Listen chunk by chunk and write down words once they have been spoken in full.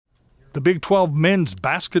The Big 12 men's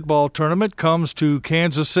basketball tournament comes to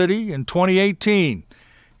Kansas City in 2018.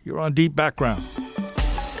 You're on Deep Background.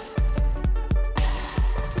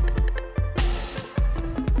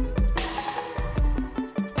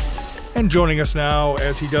 And joining us now,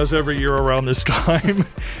 as he does every year around this time,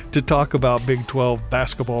 to talk about Big 12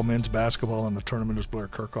 basketball, men's basketball, and the tournament is Blair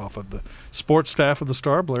Kerkhoff of the sports staff of the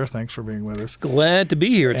Star. Blair, thanks for being with us. Glad to be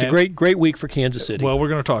here. It's a great week for Kansas City. Well, we're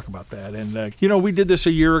going to talk about that. And, we did this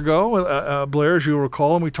a year ago, Blair, as you'll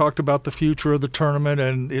recall, and we talked about the future of the tournament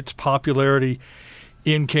and its popularity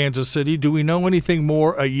in Kansas City. Do we know anything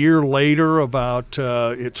more a year later about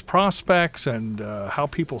its prospects and how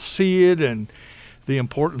people see it and the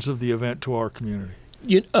importance of the event to our community?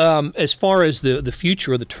 As far as the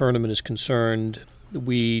future of the tournament is concerned,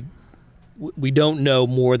 we don't know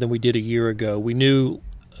more than we did a year ago. We knew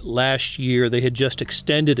last year they had just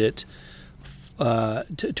extended it to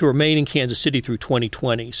remain in Kansas City through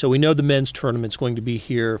 2020. So we know the men's tournament is going to be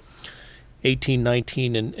here 18,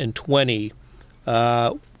 19, and 20.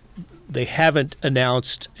 They haven't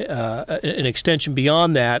announced an extension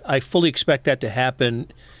beyond that. I fully expect that to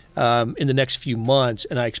happen in the next few months,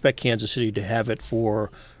 and I expect Kansas City to have it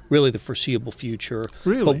for really the foreseeable future.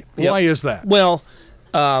 Really? But, why is that? Well,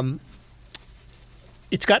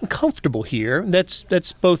 it's gotten comfortable here.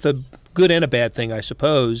 That's both a good and a bad thing, I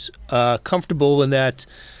suppose. Comfortable in that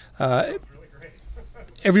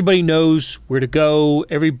everybody knows where to go.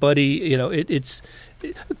 Everybody, it's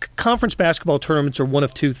conference basketball tournaments are one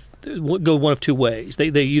of two ways. They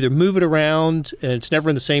either move it around, and it's never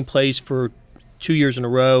in the same place for 2 years in a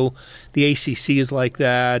row. The ACC is like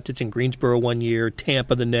that. It's in Greensboro one year,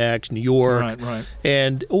 Tampa the next, New York.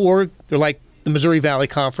 Right. Or they're like the Missouri Valley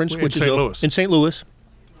Conference, which is in St. Louis,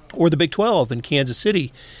 or the Big 12 in Kansas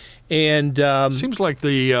City. And seems like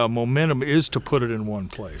the momentum is to put it in one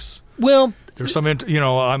place. Well, there's some,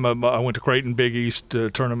 I went to Creighton Big East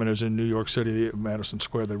tournament is in New York City, Madison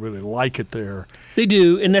Square. They really like it there. They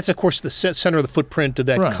do, and that's of course the center of the footprint of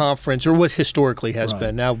that conference, or what historically has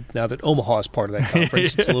been. Now that Omaha is part of that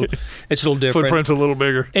conference, it's a little different. Footprint's a little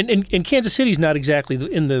bigger. And Kansas City's not exactly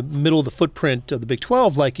in the middle of the footprint of the Big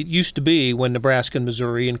 12 like it used to be when Nebraska and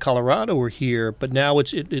Missouri and Colorado were here. But now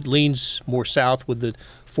it leans more south with the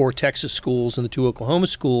 4 Texas schools and the 2 Oklahoma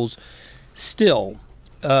schools. Still,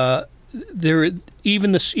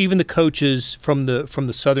 even the coaches from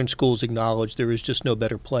the southern schools acknowledge there is just no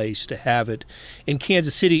better place to have it in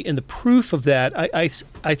Kansas City. And the proof of that,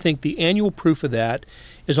 I think the annual proof of that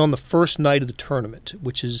is on the first night of the tournament,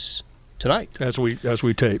 which is tonight. As we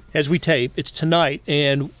tape, it's tonight.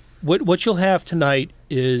 And what you'll have tonight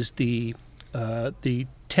is the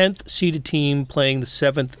 10th seeded team playing the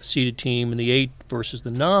 7th seeded team, and the 8 versus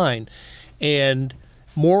the 9, and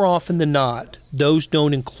more often than not, those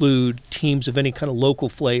don't include teams of any kind of local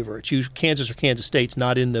flavor. It's usually Kansas or Kansas State's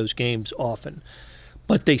not in those games often.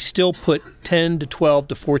 But they still put 10 to 12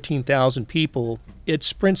 to 14,000 people at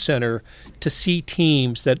Sprint Center to see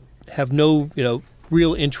teams that have no,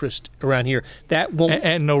 real interest around here. That won't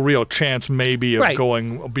and no real chance maybe of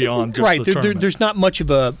going beyond just the tournament. There's not much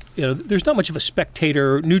of a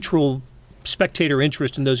neutral spectator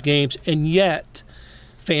interest in those games, and yet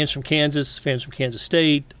fans from Kansas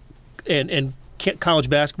State, and college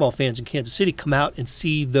basketball fans in Kansas City come out and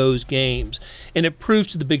see those games, and it proves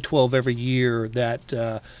to the Big 12 every year that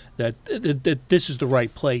this is the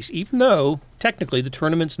right place. Even though technically the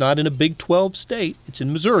tournament's not in a Big 12 state, it's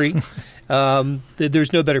in Missouri.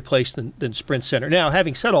 There's no better place than Sprint Center. Now,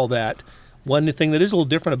 having said all that, one thing that is a little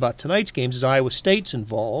different about tonight's games is Iowa State's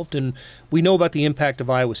involved, and we know about the impact of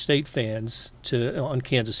Iowa State fans on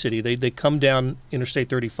Kansas City. They come down Interstate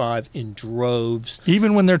 35 in droves.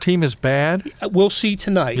 Even when their team is bad? We'll see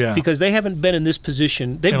tonight, because they haven't been in this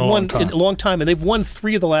position. They've won in a long time, and they've won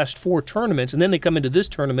 3 of the last 4 tournaments, and then they come into this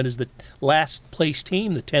tournament as the last place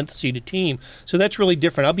team, the 10th seeded team. So that's really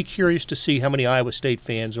different. I'll be curious to see how many Iowa State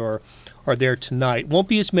fans are there tonight. Won't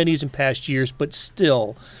be as many as in past years, but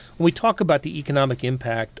still, when we talk about the economic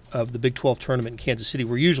impact of the Big 12 tournament in Kansas City,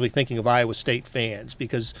 we're usually thinking of Iowa State fans,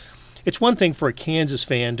 because it's one thing for a Kansas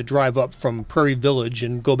fan to drive up from Prairie Village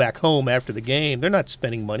and go back home after the game. They're not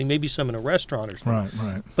spending money, maybe some in a restaurant or something.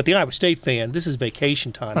 Right. But the Iowa State fan, this is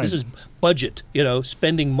vacation time. This is budget,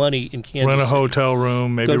 spending money in Kansas Rent a City. hotel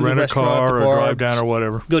room, maybe rent a car or drive down or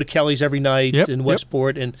whatever. Go to Kelly's every night in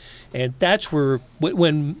Westport. And that's where,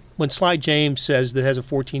 when Sly James says that it has a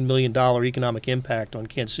 $14 million economic impact on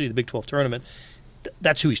Kansas City, the Big 12 tournament,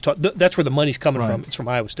 that's who he's talking. That's where the money's coming from. It's from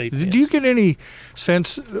Iowa State fans. Do you get any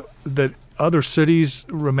sense that other cities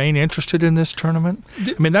remain interested in this tournament?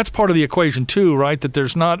 I mean, that's part of the equation too, right? That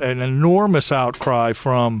there's not an enormous outcry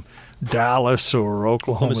from Dallas or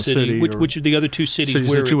Oklahoma City, which are the other two cities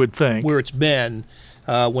where that you would think where it's been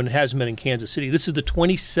when it hasn't been in Kansas City. This is the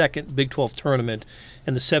 22nd Big 12 tournament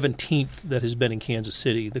and the 17th that has been in Kansas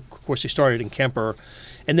City. Of course, they started in Kemper.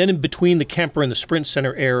 And then in between the Kemper and the Sprint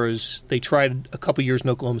Center eras, they tried a couple years in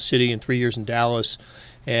Oklahoma City and 3 years in Dallas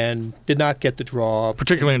and did not get the draw.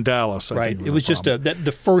 Particularly in Dallas, I think it was just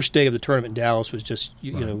the first day of the tournament in Dallas was just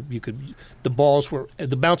the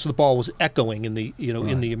bounce of the ball was echoing in the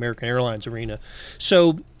in the American Airlines arena.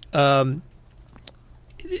 So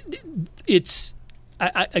it's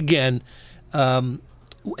again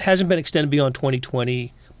hasn't been extended beyond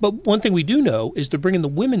 2020. But one thing we do know is they're bringing the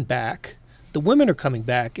women back. The women are coming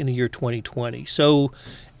back in the year 2020. So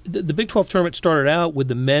the Big 12 tournament started out with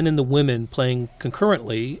the men and the women playing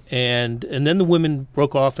concurrently, and then the women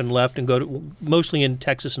broke off and left and go to mostly in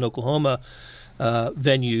Texas and Oklahoma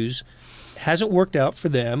venues. Hasn't worked out for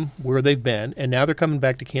them where they've been, and now they're coming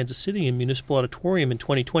back to Kansas City in Municipal Auditorium in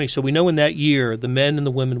 2020. So we know in that year the men and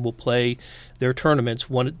the women will play their tournaments,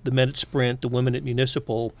 the men at Sprint, the women at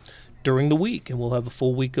Municipal, during the week, and we'll have a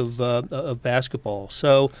full week of basketball.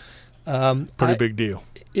 So pretty big deal.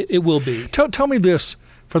 It will be. Tell me this.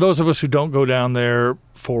 For those of us who don't go down there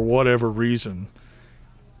for whatever reason,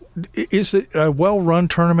 is it a well-run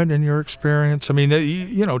tournament in your experience? I mean,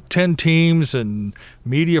 10 teams and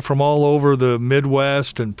media from all over the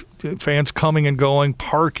Midwest and fans coming and going,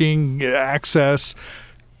 parking, access,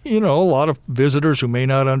 a lot of visitors who may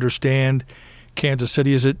not understand Kansas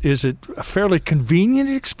City. Is it a fairly convenient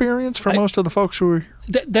experience for most of the folks who are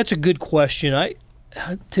here? That's a good question.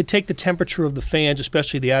 To take the temperature of the fans,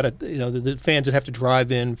 especially the fans that have to drive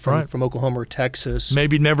in from Oklahoma or Texas,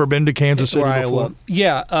 maybe never been to Kansas City before. Iowa.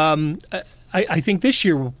 Yeah, I think this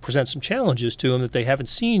year will present some challenges to them that they haven't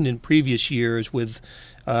seen in previous years with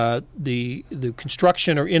the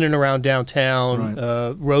construction or in and around downtown,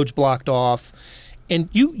 roads blocked off. And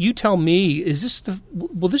you tell me,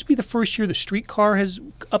 will this be the first year the streetcar has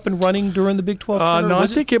up and running during the Big 12 tournament? No, I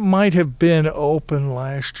think it might have been open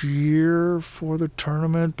last year for the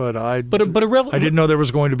tournament, but I didn't know there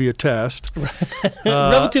was going to be a test.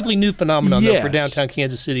 Relatively new phenomenon though, for downtown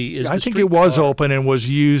Kansas City is I think it was open and was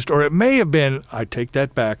used, or it may have been. I take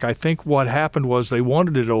that back. I think what happened was they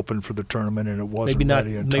wanted it open for the tournament and it wasn't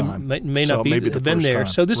ready in time. May not have been there.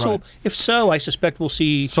 So this will, if so, I suspect we'll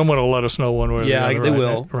see. Someone will let us know one way or the other. They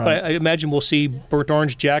will. Right. But I imagine we'll see burnt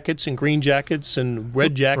orange jackets and green jackets and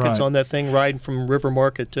red jackets on that thing riding from River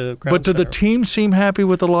Market to Crown But do Center. the teams seem happy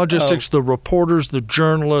with the logistics, the reporters, the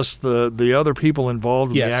journalists, the other people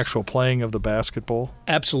involved in the actual playing of the basketball?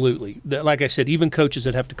 Absolutely. Like I said, even coaches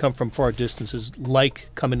that have to come from far distances like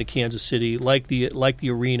coming to Kansas City, like the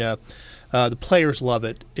arena, the players love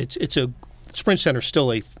it. It's a Sprint Center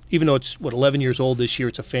still even though it's 11 years old this year,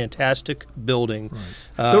 it's a fantastic building.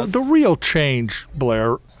 Right. The real change,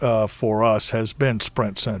 Blair, for us has been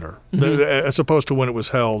Sprint Center, as opposed to when it was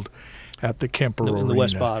held at the Kemper Arena. In the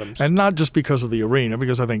West Bottoms. And not just because of the arena,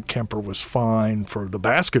 because I think Kemper was fine for the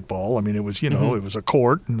basketball. I mean, it was, it was a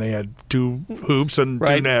court, and they had 2 hoops and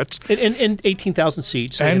 2 nets. And 18,000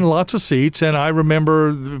 seats. And lots of seats. And I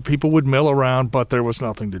remember people would mill around, but there was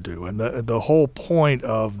nothing to do. And the whole point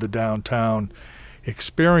of the downtown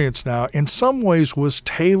experience now, in some ways, was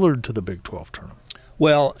tailored to the Big 12 tournament.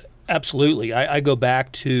 Well, absolutely. I go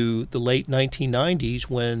back to the late 1990s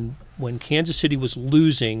when Kansas City was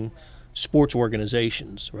losing sports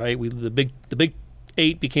organizations, right? The Big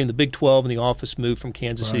 8 became the Big 12, and the office moved from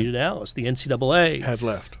Kansas City to Dallas. The NCAA had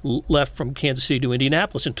left from Kansas City to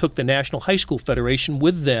Indianapolis and took the National High School Federation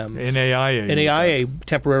with them. NAIA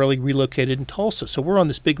temporarily relocated in Tulsa. So we're on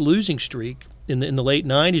this big losing streak in the late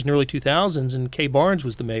 90s and early 2000s, and Kay Barnes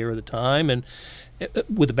was the mayor at the time, and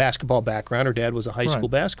with a basketball background. Her dad was a high school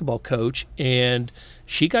basketball coach, and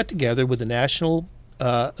she got together with the National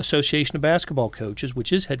Association of Basketball Coaches,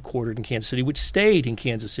 which is headquartered in Kansas City, which stayed in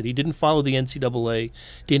Kansas City, didn't follow the NCAA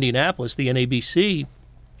to Indianapolis, the NABC.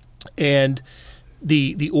 And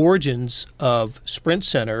the origins of Sprint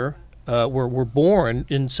Center were born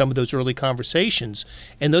in some of those early conversations.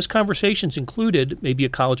 And those conversations included maybe a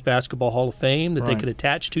college basketball Hall of Fame that they could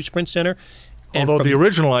attach to Sprint Center. Although the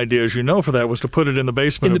original idea, as you know, for that was to put it in the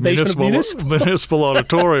basement of Municipal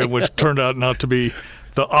Auditorium, which turned out not to be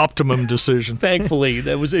the optimum decision. Thankfully, it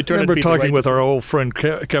turned out to be the right I remember talking with our old friend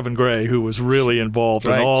Kevin Gray, who was really involved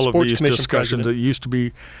in all of these discussions. It used to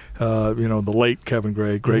be, the late Kevin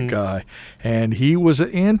Gray, great guy, and he was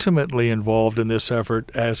intimately involved in this effort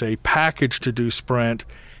as a package to do Sprint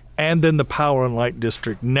and then the Power and Light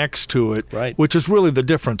District next to it, Right. which is really the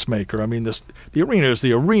difference maker. I mean, the arena is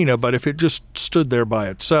the arena, but if it just stood there by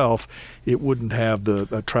itself, it wouldn't have the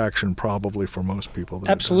attraction probably for most people. That it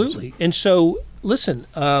does. Absolutely. And so, listen,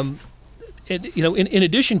 in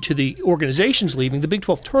addition to the organizations leaving, the Big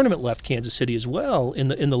 12 tournament left Kansas City as well in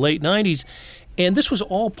the late 90s. And this was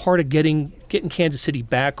all part of getting Kansas City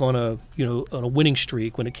back on a winning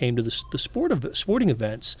streak when it came to the sporting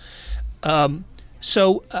events.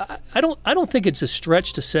 So I don't think it's a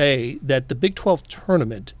stretch to say that the Big 12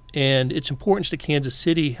 tournament and its importance to Kansas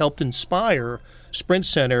City helped inspire Sprint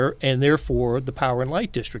Center and therefore the Power and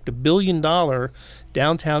Light District, $1 billion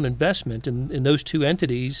downtown investment in those two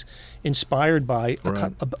entities, inspired by a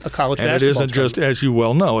college basketball. And it isn't tournament. just, as you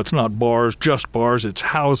well know, it's not just bars, it's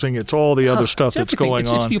housing, it's all the other stuff that's going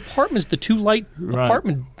on. It's the apartments, the two light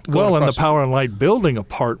apartment. Well, and the Power and Light building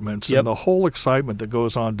apartments Yep. and the whole excitement that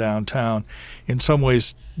goes on downtown in some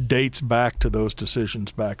ways dates back to those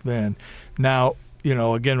decisions back then. Now,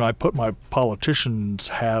 again, I put my politician's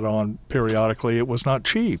hat on periodically. It was not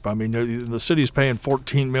cheap. I mean, the city's paying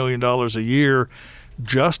 $14 million a year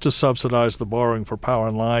just to subsidize the borrowing for Power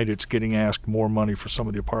and Light. It's getting asked more money for some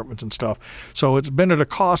of the apartments and stuff. So it's been at a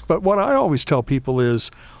cost. But what I always tell people is,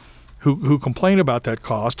 who complain about that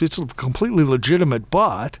cost, it's completely legitimate,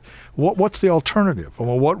 but what's the alternative?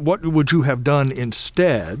 Well, what would you have done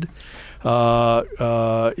instead?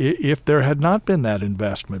 If there had not been that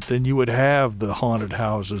investment, then you would have the haunted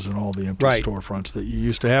houses and all the empty storefronts that you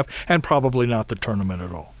used to have, and probably not the tournament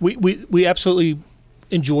at all. We absolutely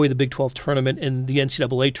enjoy the Big 12 tournament and the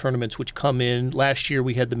NCAA tournaments, which come in. Last year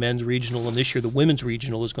we had the men's regional, and this year the women's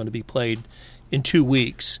regional is going to be played in 2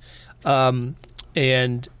 weeks.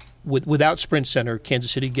 And without Sprint Center,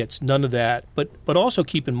 Kansas City gets none of that. But also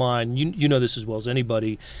keep in mind, you know this as well as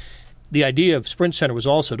anybody, the idea of Sprint Center was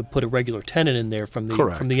also to put a regular tenant in there from the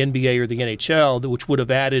NBA or the NHL, which would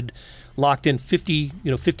have locked in 50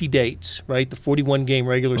 dates, right? The 41-game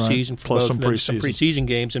regular season for plus both, some preseason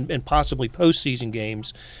games and possibly postseason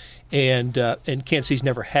games, and Kansas City's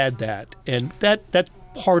never had that, and that's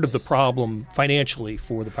part of the problem financially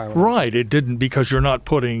for the Power. Right, it didn't, because you're not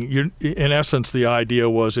putting. In essence, the idea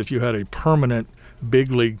was if you had a permanent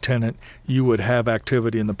big league tenant, you would have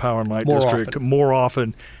activity in the Power and Light District more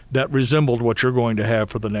often that resembled what you're going to have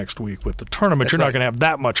for the next week with the tournament. You're not going to have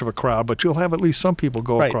that much of a crowd, but you'll have at least some people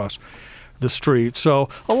go across the street. So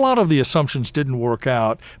a lot of the assumptions didn't work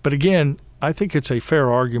out. But again, I think it's a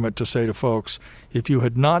fair argument to say to folks, if you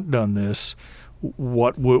had not done this,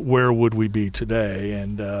 where would we be today?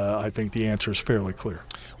 And I think the answer is fairly clear.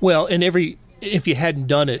 Well, if you hadn't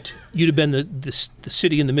done it, you'd have been the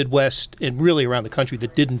city in the Midwest and really around the country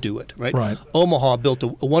that didn't do it, right? Right. Omaha built a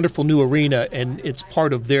wonderful new arena, and it's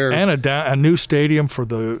part of their... And a new stadium for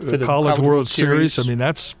the College World Series. I mean,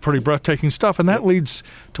 that's pretty breathtaking stuff. And that leads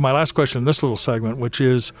to my last question in this little segment, which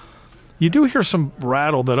is, you do hear some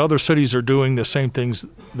rattle that other cities are doing the same things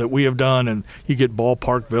that we have done, and you get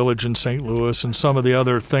Ballpark Village in St. Louis and some of the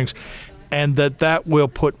other things, and that will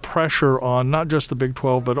put pressure on not just the Big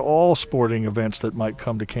 12, but all sporting events that might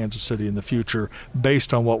come to Kansas City in the future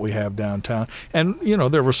based on what we have downtown. And,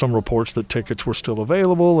 there were some reports that tickets were still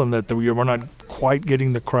available and that we're not quite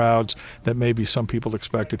getting the crowds that maybe some people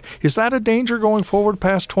expected. Is that a danger going forward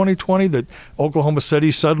past 2020, that Oklahoma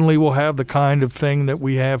City suddenly will have the kind of thing that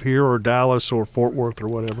we have here, or Dallas or Fort Worth or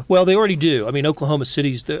whatever? Well, they already do. I mean, Oklahoma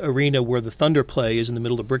City's the arena where the Thunder play is in the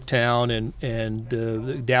middle of Bricktown, and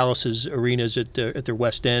the Dallas's arenas at their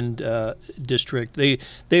West End district.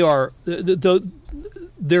 They're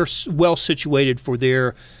well situated for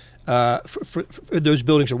their for those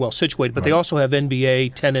buildings are well situated, but they also have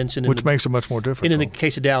NBA tenants, and which makes it much more difficult. And in the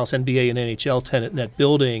case of Dallas, NBA and NHL tenant in that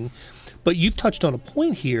building. But you've touched on a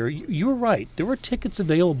point here. You're right. There were tickets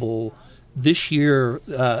available this year,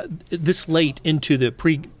 this late into the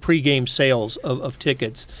pre-game sales of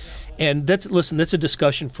tickets, and that's a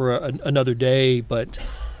discussion for another day. But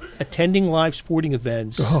attending live sporting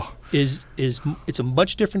events it's a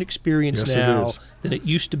much different experience now than it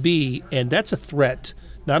used to be, and that's a threat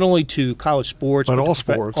not only to college sports, but all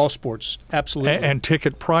sports, absolutely. And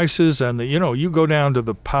ticket prices, and you go down to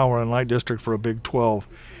the Power and Light District for a Big 12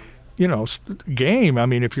 game. I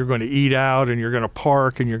mean, if you're going to eat out and you're going to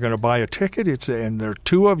park and you're going to buy a ticket, and there are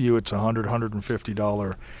two of you, it's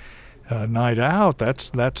 $150 night out.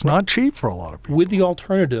 That's not cheap for a lot of people. With the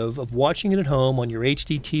alternative of watching it at home on your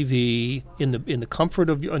HD TV in the comfort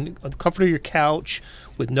of your couch,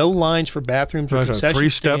 with no lines for bathrooms or concession 3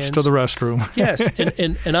 steps stands. to the restroom. Yes,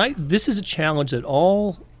 and this is a challenge that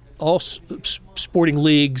all sporting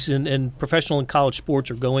leagues and professional and college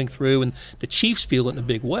sports are going through, and the Chiefs feel it in a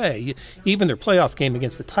big way. Even their playoff game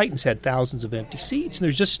against the Titans had thousands of empty seats,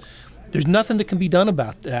 and there's nothing that can be done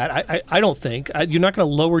about that. I don't think you're not going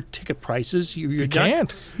to lower ticket prices. You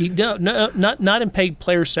can't. You don't. Not and pay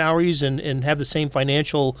player salaries and have the same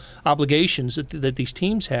financial obligations that these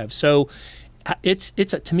teams have. So.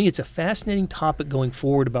 To me, it's a fascinating topic going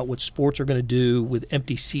forward about what sports are going to do with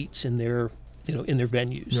empty seats in their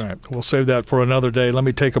venues. All right. We'll save that for another day. Let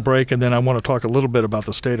me take a break, and then I want to talk a little bit about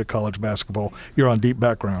the state of college basketball. You're on Deep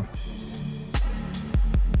Background.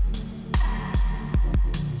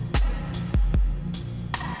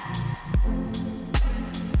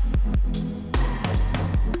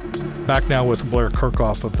 Back now with Blair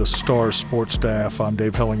Kerkhoff of the Stars sports staff. I'm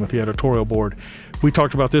Dave Helling with the editorial board. We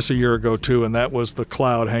talked about this a year ago, too, and that was the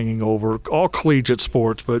cloud hanging over all collegiate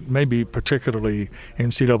sports, but maybe particularly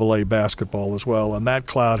NCAA basketball as well. And that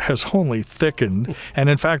cloud has only thickened. And,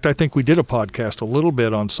 in fact, I think we did a podcast a little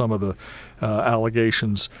bit on some of the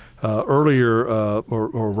allegations earlier,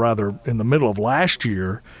 or rather in the middle of last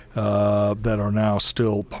year, that are now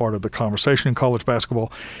still part of the conversation in college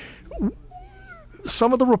basketball.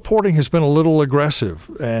 Some of the reporting has been a little aggressive,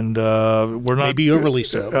 and we're not maybe overly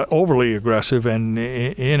so, overly aggressive and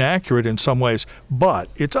inaccurate in some ways. But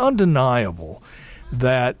it's undeniable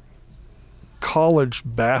that college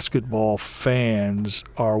basketball fans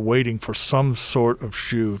are waiting for some sort of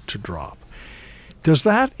shoe to drop. Does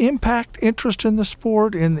that impact interest in the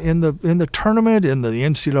sport, in the tournament, in the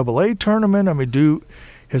NCAA tournament? I mean,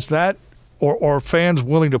 is that or are fans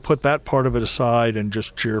willing to put that part of it aside and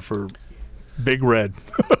just cheer for Big Red,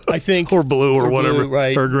 I think, or blue, or whatever, blue,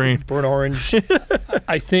 right, or green, burnt orange?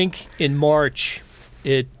 I think in March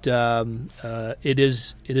it becomes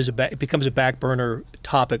a back burner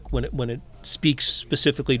topic when it speaks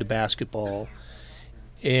specifically to basketball,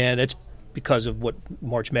 and it's because of what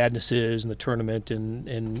March Madness is and the tournament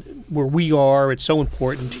and where we are. It's so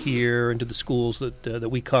important here and to the schools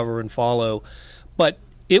that we cover and follow, but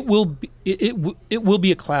it will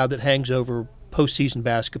be a cloud that hangs over postseason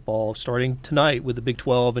basketball starting tonight with the Big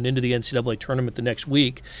 12 and into the NCAA tournament the next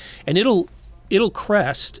week, and it'll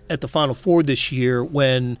crest at the Final Four this year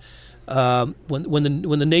when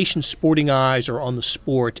the nation's sporting eyes are on the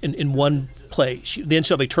sport in one place. The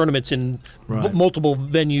NCAA tournament's in multiple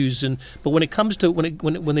venues, but when it comes to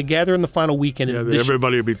when they gather in the final weekend,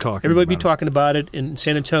 everybody will be talking. Everybody will be talking about it in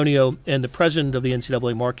San Antonio, and the president of the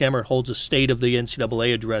NCAA, Mark Emmert, holds a State of the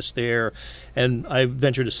NCAA address there, and I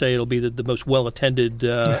venture to say it'll be the most well attended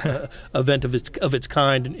event of its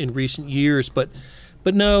kind in recent years, but.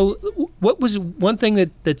 But no, what was one thing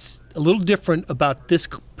that's a little different about this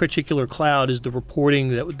particular cloud is the reporting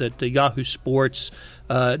that Yahoo Sports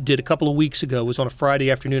did a couple of weeks ago. It was on a Friday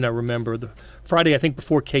afternoon, I remember. The Friday, I think,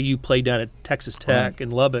 before KU played down at Texas Tech in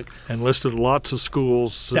Lubbock. And listed lots of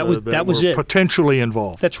schools that was were potentially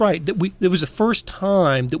involved. That's right. It was the first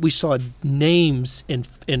time that we saw names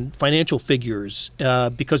and financial figures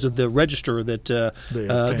because of the register that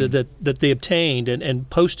they obtained and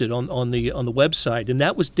posted on the website. And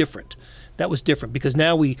that was different. That was different because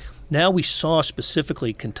now we saw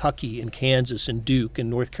specifically Kentucky and Kansas and Duke and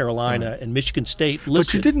North Carolina and Michigan State listed.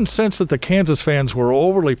 But you didn't sense that the Kansas fans were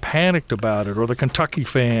overly panicked about it, or the Kentucky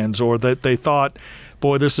fans, or that they thought,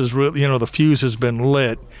 boy, this is really, the fuse has been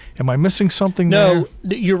lit. Am I missing something there? No,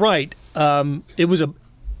 you're right. It was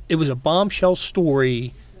a bombshell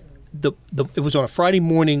story. It was on a Friday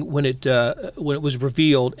morning when it was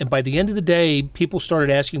revealed, and by the end of the day, people started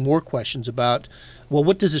asking more questions about, well,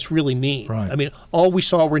 what does this really mean? Right. I mean, all we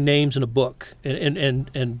saw were names in a book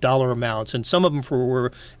and dollar amounts, and some of them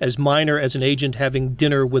were as minor as an agent having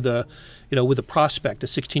dinner with a prospect, a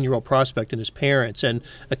 16-year-old prospect and his parents, and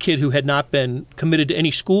a kid who had not been committed to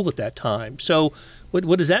any school at that time. So.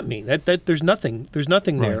 What does that mean? That there's nothing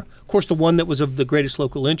there. Of course, the one that was of the greatest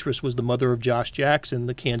local interest was the mother of Josh Jackson,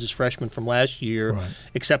 the Kansas freshman from last year,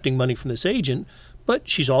 accepting money from this agent. But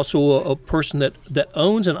she's also a person that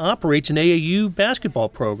owns and operates an AAU basketball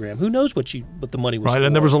program. Who knows what the money was for? Right,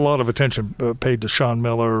 and there was a lot of attention paid to Sean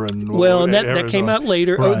Miller. And that came out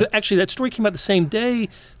later. Right. Actually, that story came out the same day.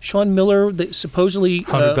 Sean Miller, supposedly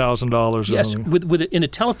 $100,000. Yes, in a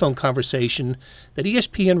telephone conversation that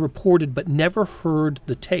ESPN reported but never heard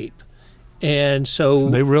the tape. And so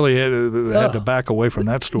they really had to back away from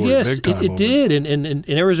that story big time. Yes, it did. And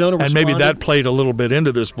Arizona responded. And maybe that played a little bit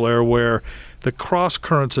into this, Blair, where the cross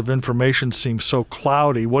currents of information seem so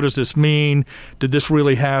cloudy. What does this mean? Did this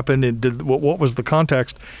really happen? And what was the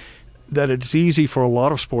context? that it's easy for a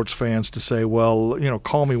lot of sports fans to say, well,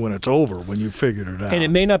 call me when it's over, when you've figured it out. And it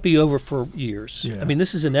may not be over for years. Yeah. I mean,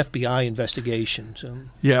 this is an FBI investigation. So.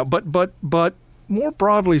 Yeah, but more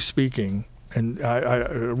broadly speaking, and I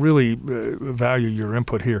really value your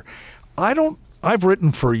input here. I've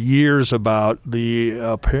written for years about the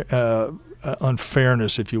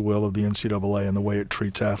unfairness, if you will, of the NCAA and the way it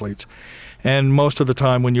treats athletes. And most of the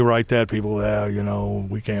time when you write that, people,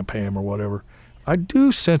 we can't pay them or whatever. I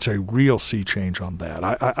do sense a real sea change on that.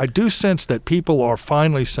 I do sense that people are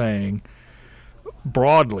finally saying,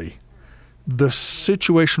 broadly, the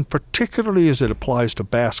situation, particularly as it applies to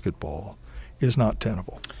basketball, is not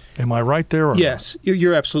tenable. Am I right there? Or yes, not?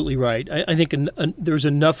 You're absolutely right. I think there's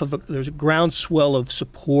enough of there's a groundswell of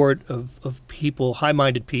support of people,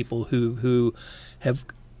 high-minded people who have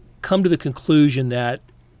come to the conclusion that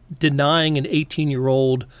denying an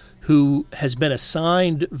 18-year-old who has been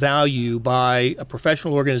assigned value by a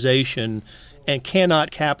professional organization and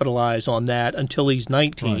cannot capitalize on that until he's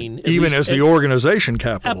 19. Right. Even as the organization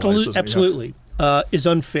capitalizes. Absolutely. Is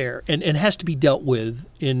unfair and has to be dealt with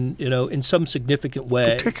in some significant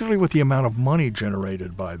way. Particularly with the amount of money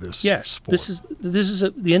generated by this sport.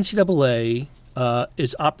 The NCAA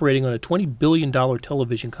is operating on a $20 billion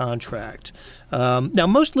television contract. Now,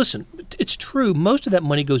 it's true. Most of that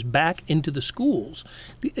money goes back into the schools.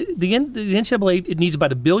 The NCAA, it needs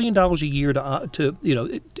about $1 billion a year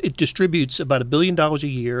it distributes about $1 billion a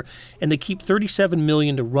year, and they keep $37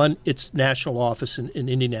 million to run its national office in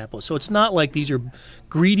Indianapolis. So it's not like these are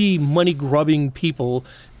greedy, money-grubbing people.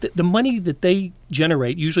 The money that they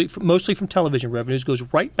generate, mostly from television revenues, goes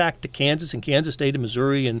right back to Kansas and Kansas State and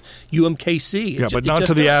Missouri and UMKC. Yeah, but not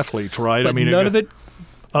to the athletes, right? But none of it.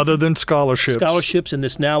 Other than scholarships, and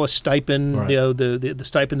this now a stipend, right. The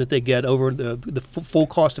stipend that they get over the full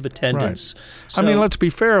cost of attendance. Right. So, let's be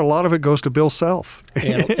fair. A lot of it goes to Bill Self,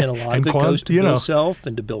 and a lot of it goes to Bill Self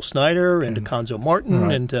and to Bill Snyder and to Konzo Martin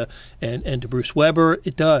right. and to Bruce Weber.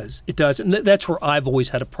 It does, and that's where I've always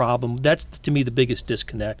had a problem. That's to me the biggest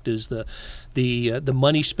disconnect is the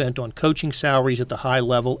money spent on coaching salaries at the high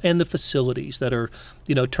level and the facilities that are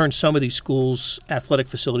turn some of these schools' athletic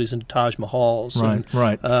facilities into Taj Mahals.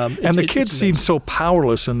 Right. And the kids seem so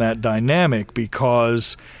powerless in that dynamic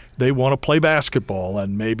because they want to play basketball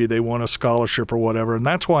and maybe they want a scholarship or whatever. And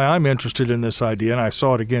that's why I'm interested in this idea, and I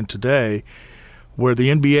saw it again today, where the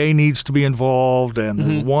NBA needs to be involved and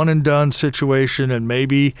the one-and-done situation, and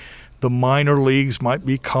maybe the minor leagues might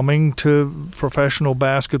be coming to professional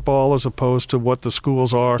basketball as opposed to what the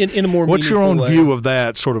schools are. In a more What's your own way. view of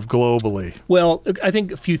that sort of globally? Well, I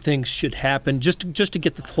think a few things should happen just to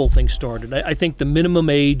get the whole thing started. I think the minimum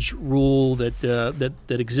age rule that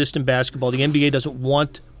exists in basketball, the NBA doesn't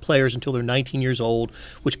want players until they're 19 years old,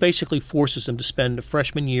 which basically forces them to spend a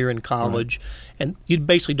freshman year in college. Right. And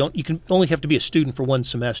you can only have to be a student for one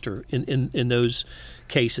semester in those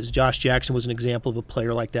cases. Josh Jackson was an example of a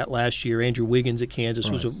player like that last year. Andrew Wiggins at Kansas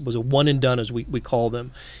was a one and done, as we call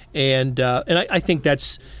them. And I think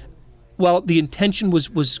that's, while the intention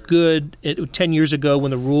was good 10 years ago when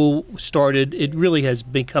the rule started, it really has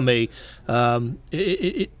become it's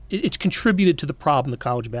contributed to the problem that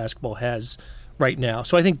college basketball has right now.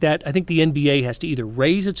 So I think the NBA has to either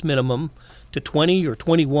raise its minimum to 20 or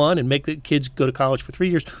 21 and make the kids go to college for 3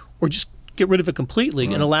 years, or just get rid of it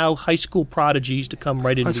completely and allow high school prodigies to come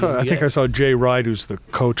right into the NBA. I think I saw Jay Wright, who's the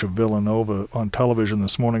coach of Villanova, on television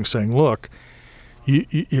this morning saying, look,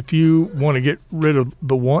 if you want to get rid of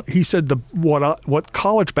the one, he said what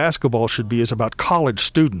college basketball should be is about college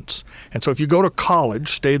students. And so if you go to college,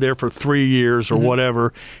 stay there for 3 years or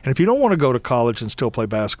whatever, and if you don't want to go to college and still play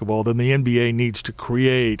basketball, then the NBA needs to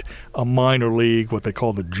create a minor league, what they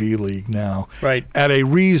call the G League now, right, at a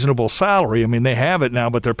reasonable salary. I mean, they have it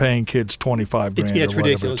now, but they're paying kids $25,000. It's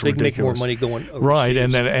ridiculous. They can make more money going overseas. Right,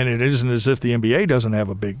 and it isn't as if the NBA doesn't have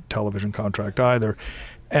a big television contract either.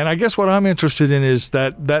 And I guess what I'm interested in is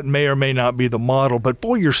that may or may not be the model, but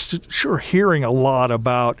boy, you're sure hearing a lot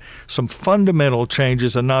about some fundamental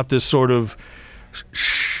changes and not this sort of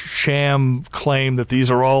sham claim that these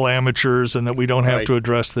are all amateurs and that we don't have to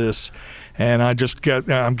address this. And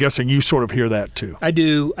I'm guessing you sort of hear that too. I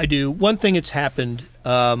do. One thing that's happened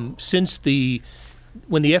since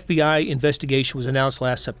when the FBI investigation was announced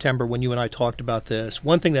last September, when you and I talked about this,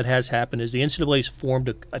 one thing that has happened is the NCAA has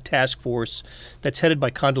formed a task force that's headed by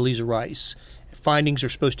Condoleezza Rice. Findings are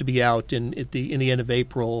supposed to be out in the end of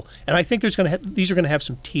April, and I think these are going to have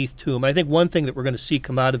some teeth to them. And I think one thing that we're going to see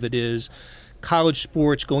come out of it is college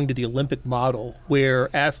sports going to the Olympic model, where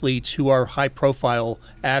athletes who are high-profile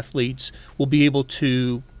athletes will be able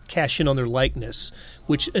to cash in on their likeness,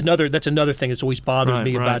 that's another thing that's always bothered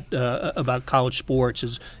me about college sports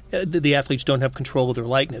is the athletes don't have control of their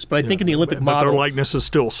likeness. But I think in the Olympic model, their likeness is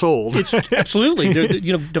still sold. It's absolutely.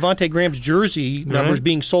 Devontae Graham's jersey numbers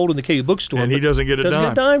being sold in the KU bookstore, and he doesn't get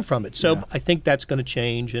a dime from it. So I think that's going to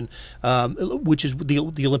change, and which is the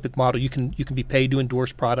Olympic model. You can be paid to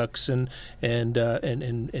endorse products and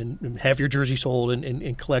have your jersey sold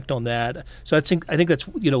and collect on that. So I think that's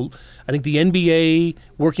I think the NBA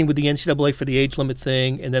working with the NCAA for the age limit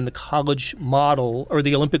thing, and then the college model or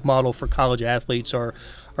the Olympic model for college athletes are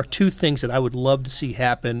two things that I would love to see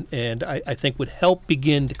happen, and I think would help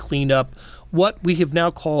begin to clean up what we have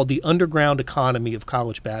now called the underground economy of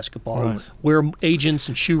college basketball, where agents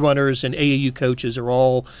and shoe runners and AAU coaches are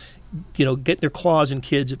all get their claws in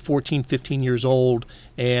kids at 14, 15 years old,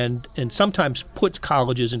 and sometimes puts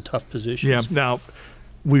colleges in tough positions. Yeah. Now,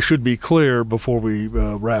 we should be clear before we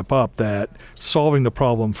wrap up that solving the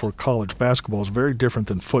problem for college basketball is very different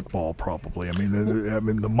than football, probably. I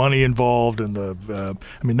mean, the money involved and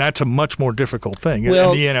that's a much more difficult thing.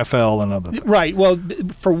 Well, and the NFL and other things. Right. Well,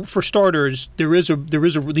 for starters, the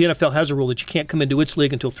NFL has a rule that you can't come into its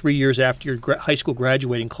league until 3 years after your high school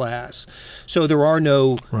graduating class. So there are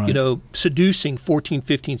no seducing 14,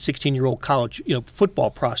 15, 16-year-old college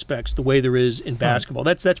football prospects the way there is in basketball.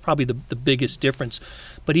 That's probably the biggest difference.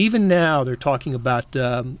 But even now, they're talking about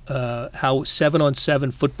how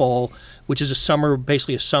 7-on-7 football, which is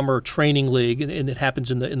basically a summer training league, and it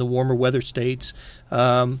happens in the warmer weather states.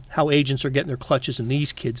 How agents are getting their clutches in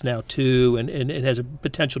these kids now too, and it has a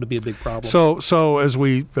potential to be a big problem. So as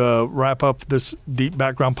we wrap up this Deep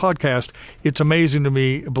Background podcast, it's amazing to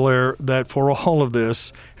me, Blair, that for all of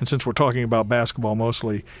this, and since we're talking about basketball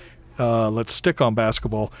mostly, let's stick on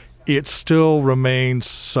basketball. It still remains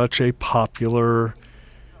such a popular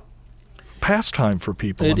pastime for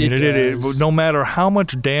people. No matter how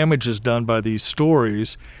much damage is done by these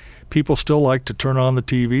stories, people still like to turn on the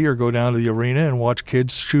TV or go down to the arena and watch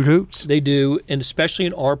kids shoot hoops. They do, and especially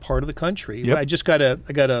in our part of the country. Yep.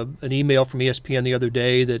 I got an email from ESPN the other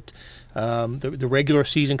day that the regular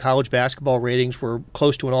season college basketball ratings were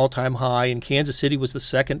close to an all-time high, and Kansas City was the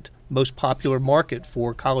second most popular market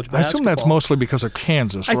for college basketball. I assume that's mostly because of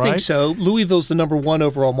Kansas, right? I think so. Louisville's the number one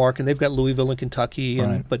overall market, and they've got Louisville and Kentucky.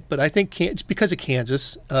 But I think it's because of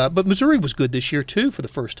Kansas. But Missouri was good this year, too, for the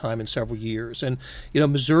first time in several years. And,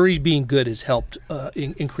 Missouri's being good has helped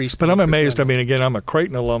increase the But I'm amazed. I mean, again, I'm a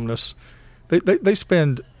Creighton alumnus. They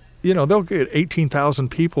spend, they'll get 18,000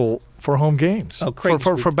 people for home games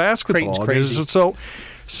for basketball. Crazy.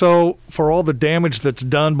 So for all the damage that's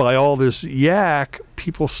done by all this yak,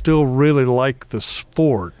 people still really like the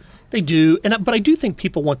sport. They do, but I do think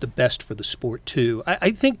people want the best for the sport too.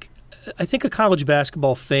 I think a college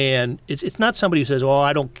basketball fan, it's not somebody who says, "Oh,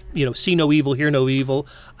 I don't, see no evil, hear no evil."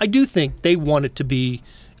 I do think they want it to be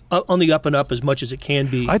on the up and up as much as it can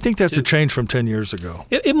be. I think that's a change from 10 years ago.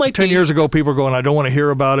 It might 10 years ago, people were going, I don't want to hear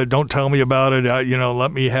about it. Don't tell me about it.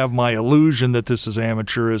 Let me have my illusion that this is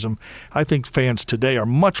amateurism. I think fans today are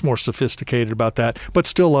much more sophisticated about that, but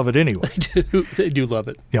still love it anyway. They do love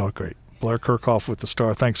it. Yeah, great. Blair Kerkhoff with The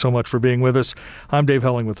Star. Thanks so much for being with us. I'm Dave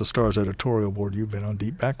Helling with The Star's editorial board. You've been on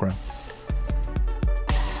Deep Background.